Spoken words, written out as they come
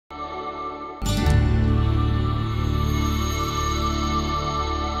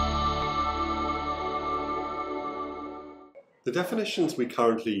The definitions we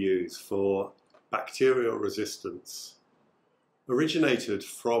currently use for bacterial resistance originated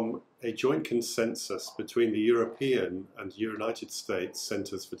from a joint consensus between the European and United States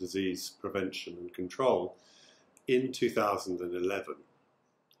Centers for Disease Prevention and Control in 2011.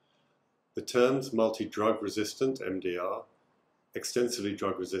 The terms multi-drug resistant, MDR, extensively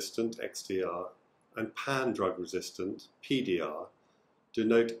drug resistant, XDR, and pan-drug resistant, PDR,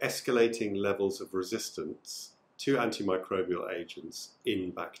 denote escalating levels of resistance to antimicrobial agents in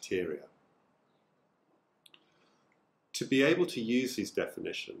bacteria. To be able to use these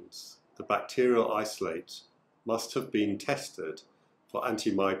definitions, the bacterial isolate must have been tested for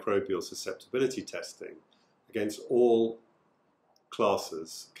antimicrobial susceptibility testing against all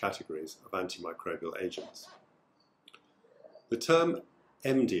categories of antimicrobial agents. The term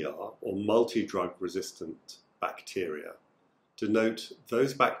MDR, or multi-drug resistant bacteria, denote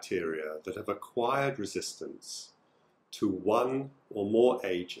those bacteria that have acquired resistance to one or more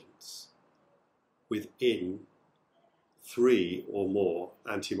agents within 3 or more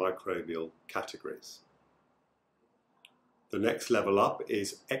antimicrobial categories. The next level up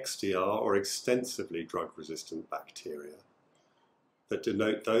is XDR, or extensively drug resistant bacteria, that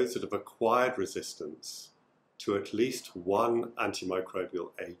denote those that have acquired resistance to at least one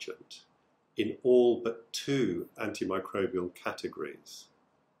antimicrobial agent in all but 2 antimicrobial categories.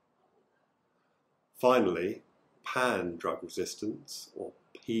 Finally, pan-drug resistance, or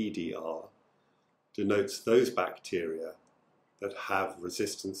PDR, denotes those bacteria that have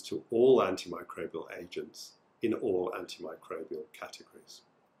resistance to all antimicrobial agents in all antimicrobial categories.